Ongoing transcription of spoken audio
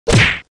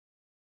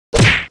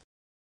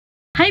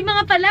Hi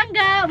mga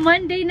palangga!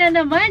 Monday na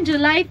naman,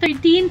 July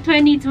 13,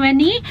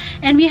 2020.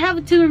 And we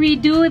have to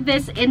redo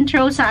this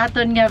intro sa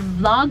aton nga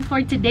vlog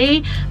for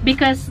today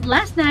because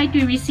last night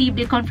we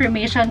received a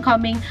confirmation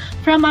coming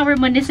from our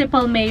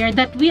municipal mayor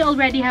that we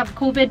already have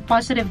COVID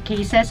positive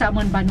cases sa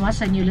amon banwa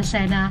sa New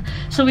Lucena.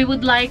 So we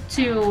would like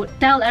to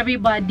tell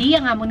everybody,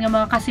 ang amon nga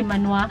mga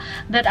kasimanwa,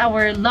 that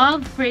our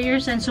love,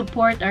 prayers, and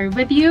support are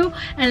with you.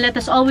 And let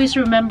us always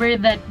remember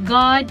that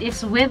God is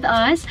with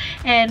us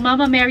and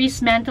Mama Mary's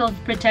mantle of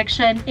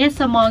protection is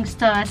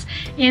amongst us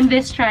in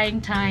these trying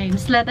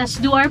times. Let us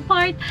do our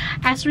part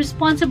as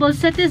responsible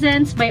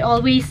citizens by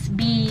always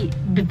be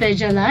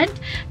vigilant,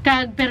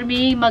 kag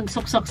permi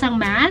magsuksok sang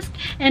mask,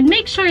 and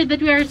make sure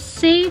that we are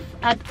safe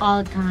at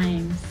all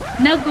times.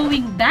 Now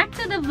going back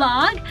to the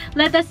vlog,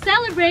 let us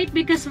celebrate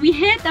because we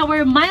hit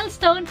our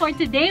milestone for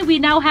today.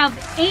 We now have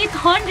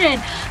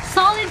 800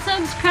 solid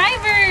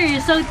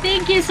subscribers. So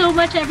thank you so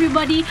much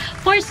everybody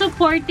for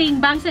supporting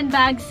Bangs and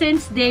Bags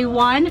since day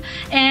one.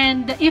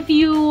 And if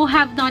you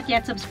have not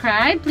yet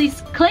subscribed,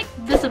 please click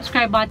the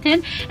subscribe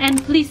button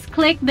and please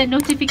click the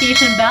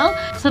notification bell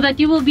so that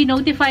you will be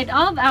notified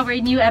of our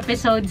new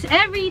episodes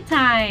every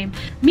time.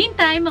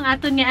 Meantime, ang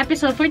aton nga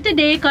episode for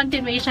today,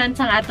 continuation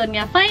sa aton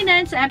nga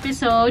finance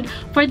episode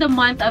for the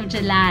month of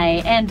July.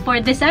 And for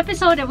this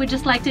episode, I would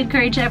just like to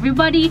encourage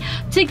everybody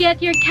to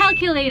get your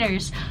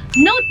calculators,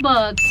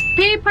 notebooks,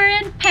 paper,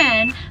 and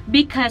pen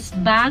because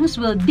Bangs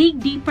will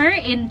dig deeper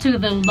into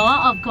the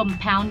law of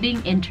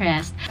compounding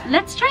interest.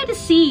 Let's try to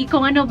see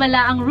kung ano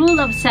bala ang rule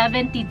of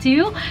 72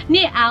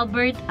 ni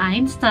Albert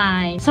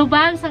Einstein. So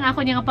Bangs, ang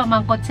ako niyang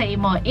pamangkot sa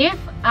imo, if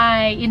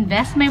I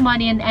invest my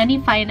money in any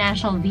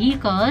financial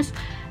vehicles,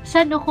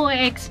 saan ako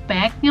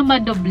expect nga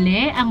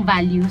madoble ang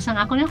value sa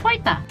ako ng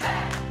kwarta?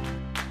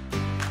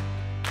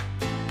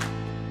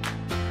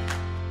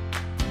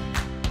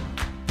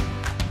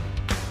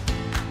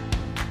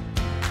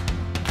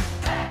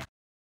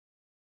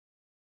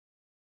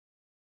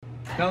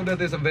 Now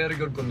that is a very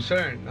good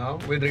concern, no?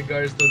 With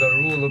regards to the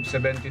rule of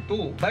 72.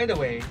 By the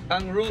way,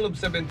 ang rule of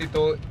 72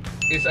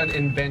 is an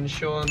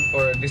invention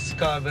or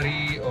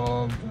discovery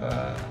of,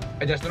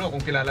 I just don't know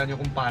kung kilala niyo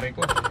kung pare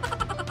ko.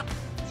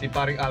 Si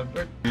paring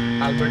Albert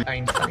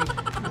Einstein.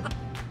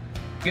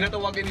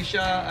 Kinatawagin niya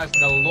siya as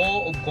the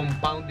law of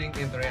compounding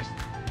interest.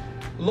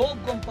 Law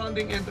of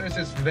compounding interest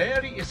is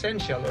very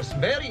essential or is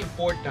very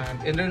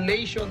important in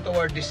relation to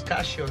our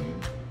discussion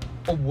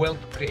of wealth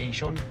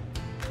creation.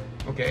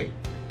 Okay?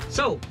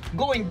 So,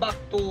 going back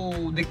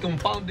to the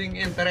compounding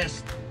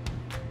interest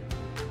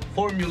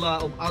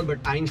formula of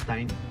Albert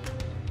Einstein,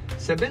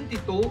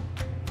 72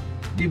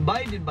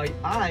 divided by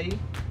I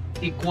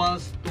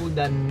equals to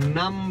the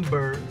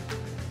number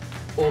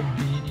of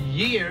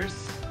years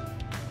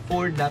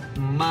for that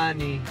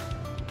money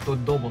to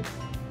double.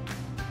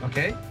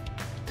 Okay?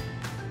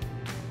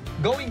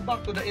 Going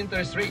back to the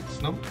interest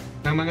rates, no,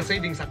 ng mga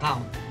savings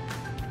account.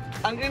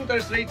 Ang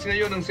interest rates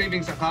ngayon ng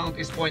savings account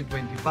is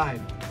 0.25.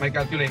 May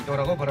calculator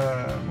ako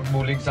para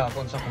magbulig sa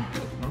akong sa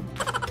compute, no?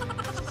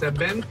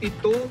 72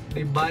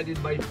 divided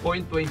by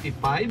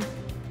 0.25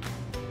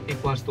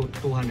 equals to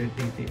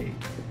 288.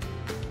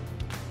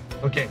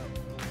 Okay.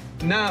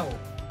 Now,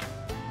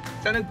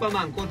 sa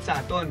nagpamangkot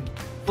sa aton,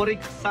 for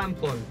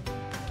example,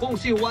 kung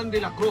si Juan de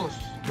la Cruz,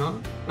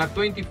 no, na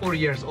 24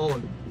 years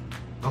old,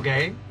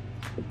 okay,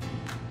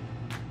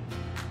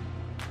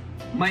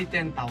 may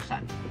 10,000.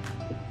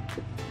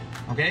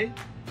 Okay?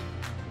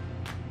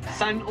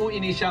 Saan o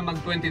ini siya mag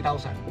 20,000?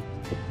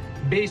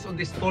 Based on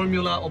this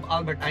formula of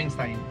Albert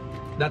Einstein,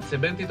 that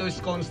 72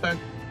 is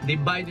constant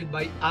divided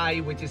by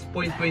I, which is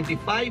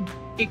 0.25,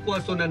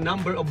 equals to the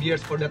number of years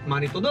for that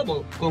money to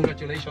double.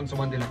 Congratulations,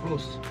 Juan de la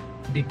Cruz.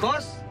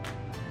 Because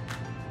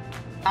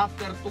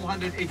after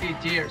 288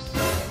 years,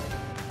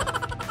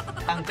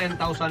 ang 10,000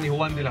 ni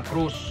Juan de la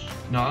Cruz,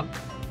 no?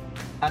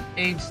 At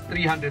age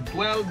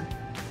 312,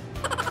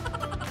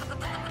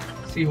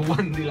 si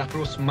Juan de la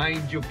Cruz,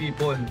 mind you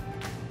people,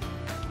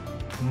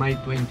 may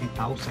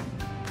 20,000.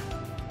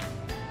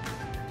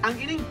 Ang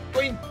ining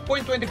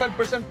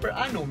 0.25% per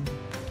annum,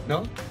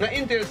 no, na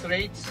interest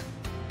rates,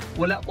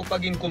 wala ko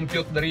paging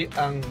compute dari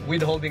ang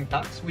withholding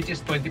tax, which is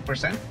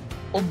 20%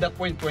 of the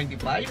 0.25.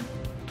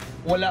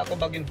 Wala ko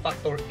paging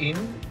factor in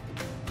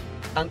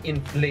ang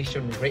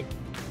inflation rate.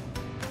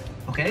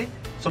 Okay?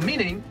 So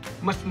meaning,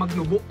 mas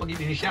magnubo pag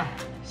ini siya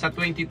sa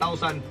 20,000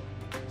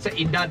 sa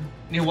edad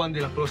ni Juan de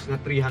la Cruz na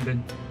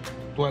 312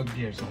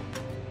 years old.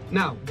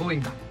 Now,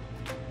 going back.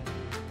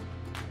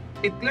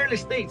 It clearly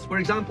states, for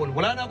example,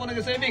 wala na ako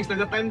nag-savings,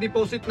 nag-time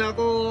deposit na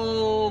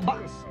ako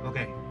banks.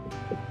 Okay.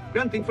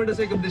 Granting, for the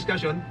sake of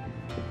discussion,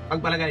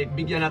 pagpalagay,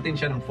 bigyan natin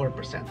siya ng 4%.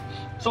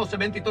 So,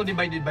 72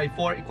 divided by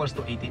 4 equals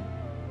to 18.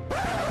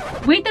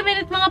 Wait a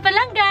minute mga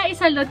palangga,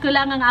 isalot ko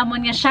lang ang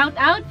amon nga shout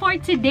out for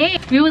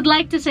today. We would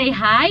like to say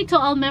hi to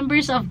all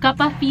members of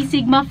Kappa Phi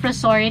Sigma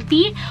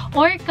Fraternity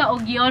or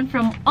Kaugyon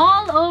from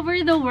all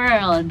over the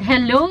world.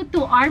 Hello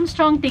to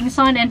Armstrong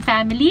Tingson and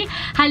family,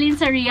 halin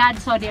sa Riyadh,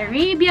 Saudi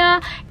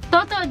Arabia.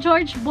 Toto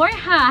George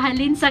Borja,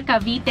 halin sa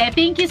Cavite.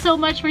 Thank you so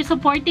much for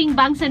supporting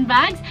Bangs and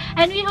Bags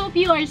and we hope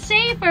you are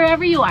safe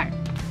wherever you are.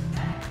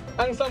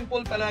 Ang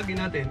sample palagi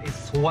natin is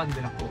Juan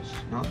de la Cruz,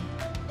 no?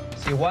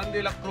 Si Juan de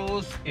la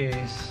Cruz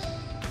is,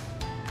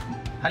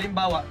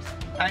 halimbawa,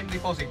 time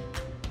deposit,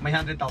 may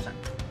 100,000.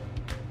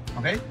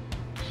 Okay?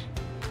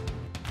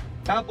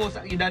 Tapos,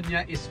 ang edad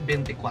niya is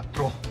 24.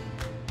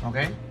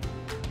 Okay?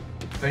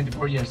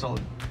 24 years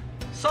old.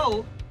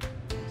 So,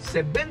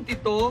 72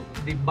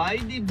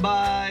 divided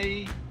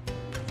by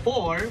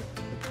 4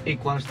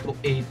 equals to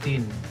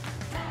 18.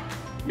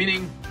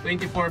 Meaning,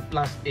 24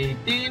 plus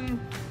 18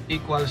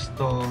 equals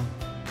to,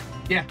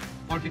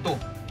 42.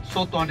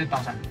 So,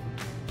 200,000.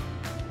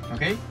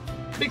 Okay?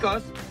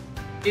 Because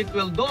it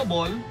will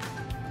double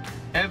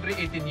every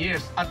 18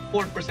 years at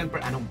 4%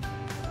 per annum.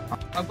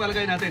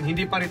 Pagpalagay natin,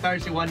 hindi pa retire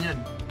si Juan yan.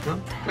 No?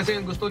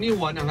 Kasi ang gusto ni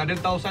Juan, ang 100,000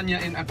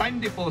 niya in a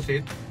time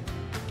deposit,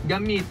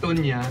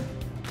 gamiton niya,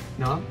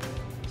 no,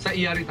 sa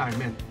iya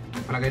retirement.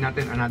 Pagpalagay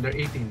natin another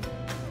 18.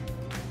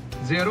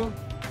 0,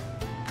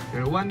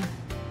 1,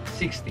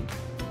 60.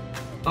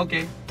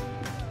 Okay.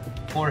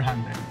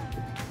 400.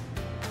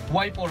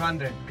 Why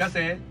 400?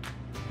 Kasi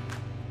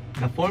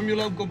the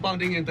formula of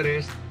compounding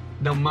interest,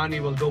 the money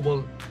will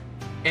double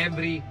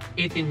every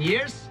 18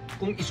 years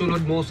kung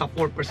isunod mo sa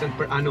 4%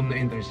 per annum na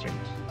interest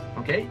rates.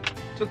 Okay?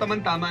 So,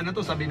 tama-tama na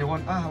to. Sabi ni Juan,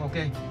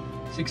 okay,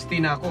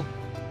 60 na ako.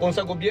 Kung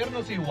sa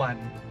gobyerno si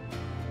Juan,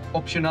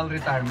 optional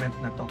retirement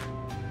na to.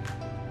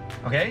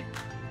 Okay?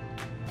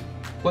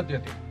 What do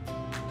you think?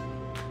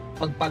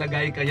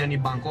 Pagpalagay kaya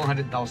ni Bangko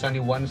 100,000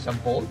 ni Juan sa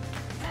vault,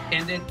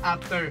 and then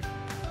after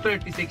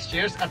 36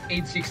 years at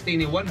age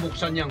 60 ni Juan,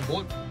 buksan niya ang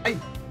vault, ay,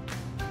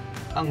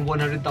 ang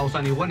 100,000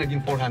 ni Juan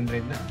naging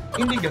 400 na.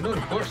 Hindi ganun,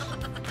 of course.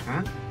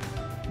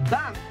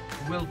 Bank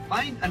will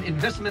find an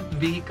investment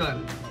vehicle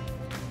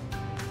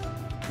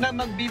na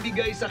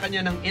magbibigay sa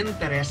kanya ng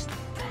interest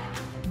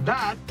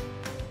that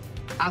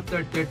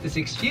after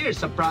 36 years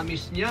sa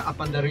promise niya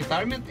upon the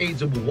retirement age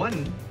of 1,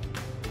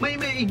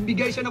 may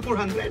ibigay siya na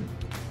 400.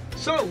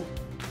 So,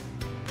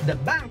 the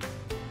bank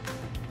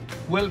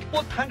will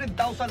put 100,000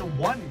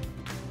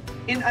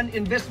 in an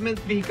investment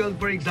vehicle,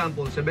 for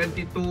example,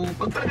 72,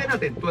 pagpalagay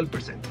natin,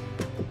 12%.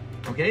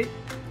 Okay?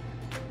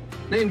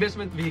 Na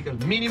investment vehicle,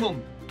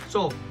 minimum.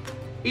 So,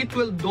 it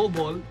will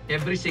double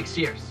every 6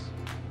 years.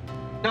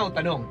 Now,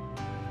 tanong,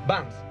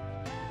 banks,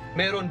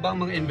 meron bang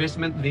mga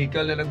investment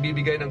vehicle na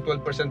nagbibigay ng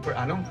 12% per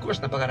annum? Of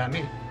course,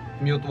 napakarami.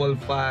 Mutual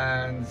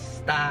funds,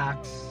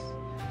 stocks,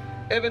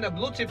 even a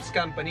blue chips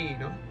company,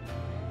 no?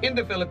 In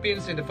the Philippine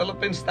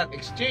Stock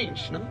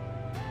Exchange, no?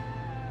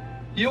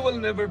 You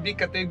will never be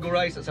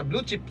categorized as a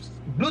blue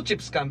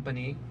chips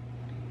company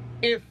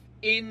if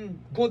in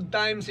good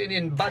times and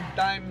in bad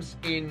times,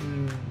 in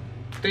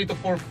 3 to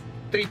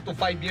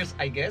 5 years,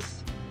 I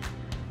guess,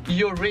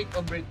 your rate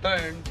of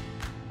return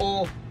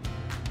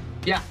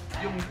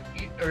yung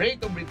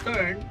rate of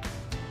return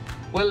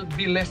will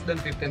be less than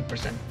 15%.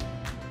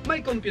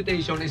 My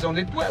computation is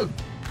only 12.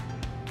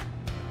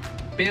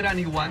 Pera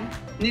ni Juan,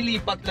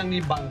 nilipat lang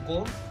ni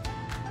Bangko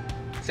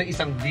sa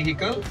isang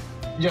vehicle,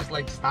 just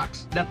like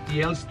stocks, that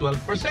yields 12%.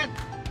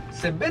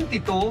 72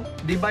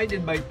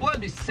 divided by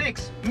 12 is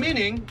 6,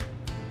 meaning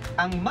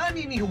ang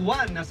money ni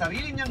Juan na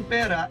sarili niyang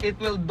pera, it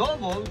will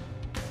double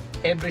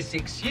every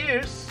 6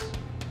 years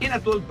in a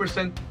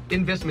 12%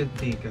 investment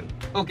vehicle.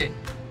 Okay,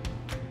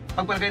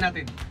 pagpalagay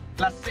natin,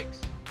 plus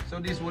 6.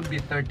 So this would be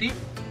 30.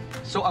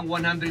 So ang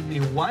 100 ni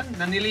Juan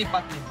na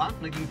nilipat ni bank,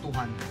 naging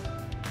 200.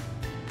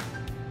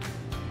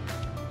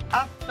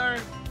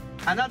 After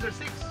another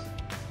 6,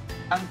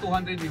 ang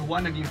 200 ni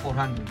Juan naging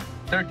 400.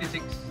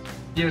 36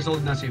 years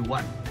old na si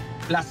Juan.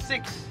 Plus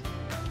 6,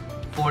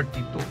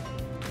 42.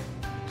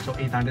 So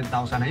 800,000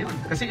 na yun.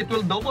 Kasi it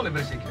will double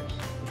every 6 years.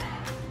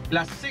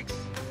 Plus 6,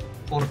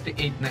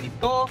 48 na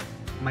ito.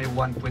 May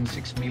 1.6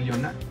 million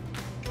na.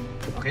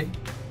 Okay?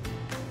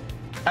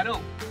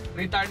 Tanong,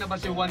 retire na ba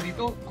si Juan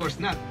dito? Of course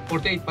not.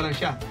 48 pa lang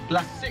siya.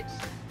 Plus 6.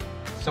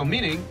 So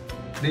meaning,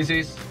 this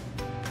is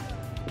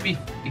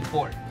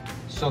 54.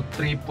 So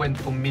 3.2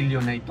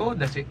 million na ito.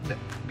 That's it.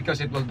 Because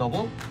it will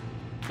double.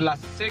 Plus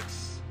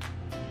 6,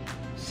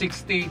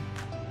 60.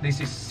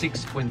 This is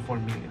 6.4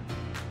 million.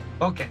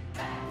 Okay.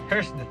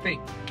 Here's the thing.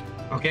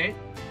 Okay?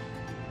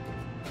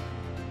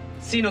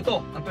 Sino to?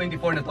 Ang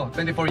 24 na to.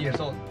 24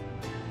 years old.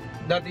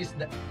 That is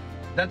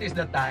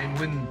the time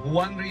when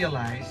Juan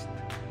realized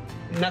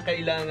na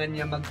kailangan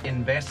niya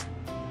mag-invest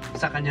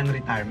sa kanyang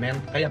retirement.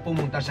 Kaya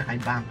pumunta siya kay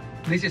bank.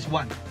 This is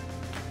Juan.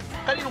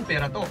 Kaninong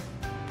pera to?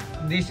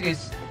 This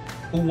is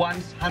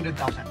Juan's 100,000.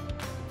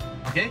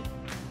 Okay?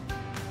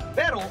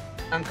 Pero,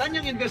 ang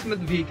kanyang investment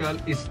vehicle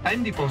is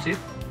time deposit.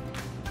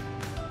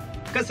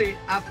 Kasi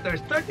after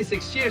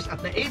 36 years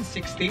at the age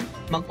 60,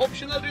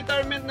 mag-optional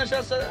retirement na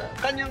siya sa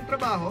kanyang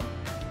trabaho.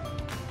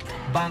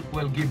 bank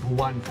will give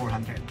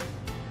 1,400.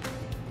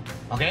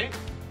 Okay?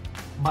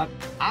 But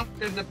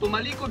after na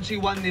tumalikod si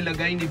Juan,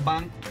 nilagay ni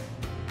bank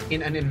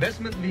in an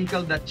investment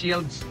vehicle that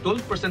yields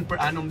 12% per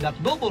annum that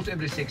doubles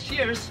every 6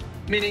 years,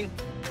 meaning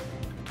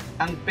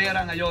ang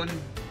pera ngayon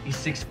is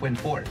 6.4.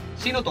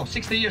 Sino to?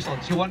 60 years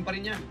old. Si Juan pa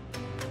rin yan.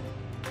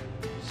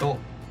 So,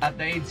 at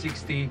the age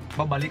 60,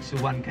 babalik si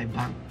Juan kay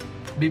bank.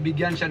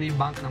 Bibigyan siya ni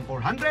bank ng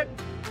 400,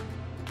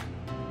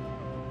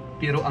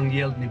 pero ang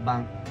yield ni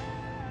bank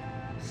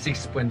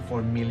 6.4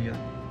 million.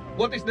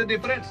 What is the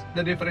difference?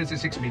 The difference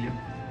is 6 million.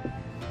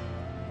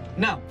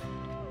 Now,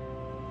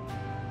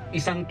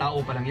 isang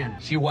tao pa lang yan.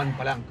 Si Juan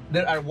pa lang.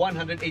 There are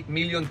 108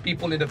 million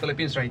people in the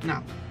Philippines right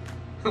now.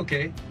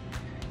 Okay?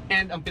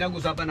 And ang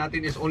pinag-usapan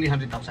natin is only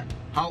 100,000.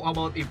 How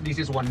about if this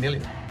is 1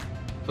 million?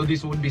 So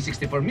this would be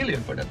 64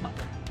 million for that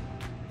matter.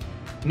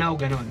 Now,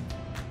 ganon.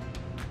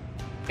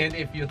 And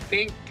if you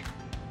think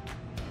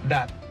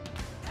that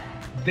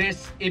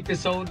this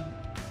episode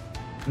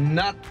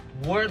not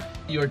worth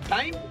your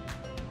time,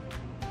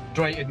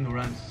 try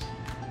ignorance.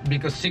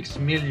 Because 6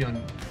 million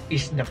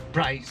is the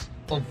price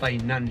of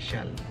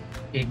financial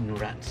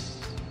ignorance.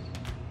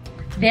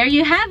 There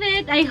you have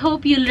it. I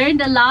hope you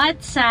learned a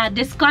lot sa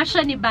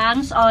discussion ni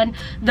Bangs on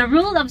the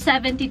rule of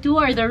 72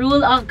 or the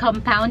rule of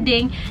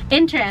compounding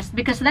interest,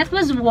 because that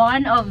was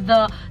one of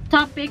the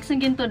topics ng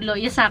gintudlo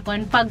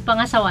isakon pag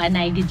pangasawaan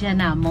na igidya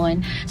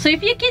namon. So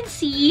if you can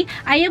see,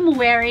 I am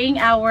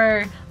wearing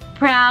our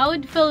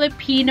proud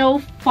Filipino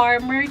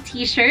farmer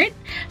t-shirt.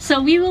 So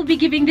we will be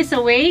giving this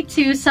away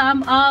to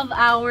some of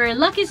our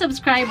lucky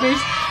subscribers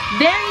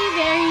very,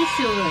 very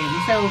soon.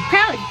 So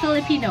proud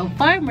Filipino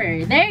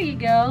farmer. There you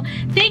go.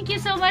 Thank you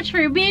so much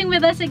for being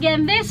with us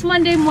again this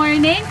Monday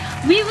morning.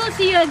 We will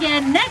see you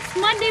again next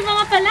Monday,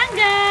 mga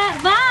palangga.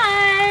 Bye!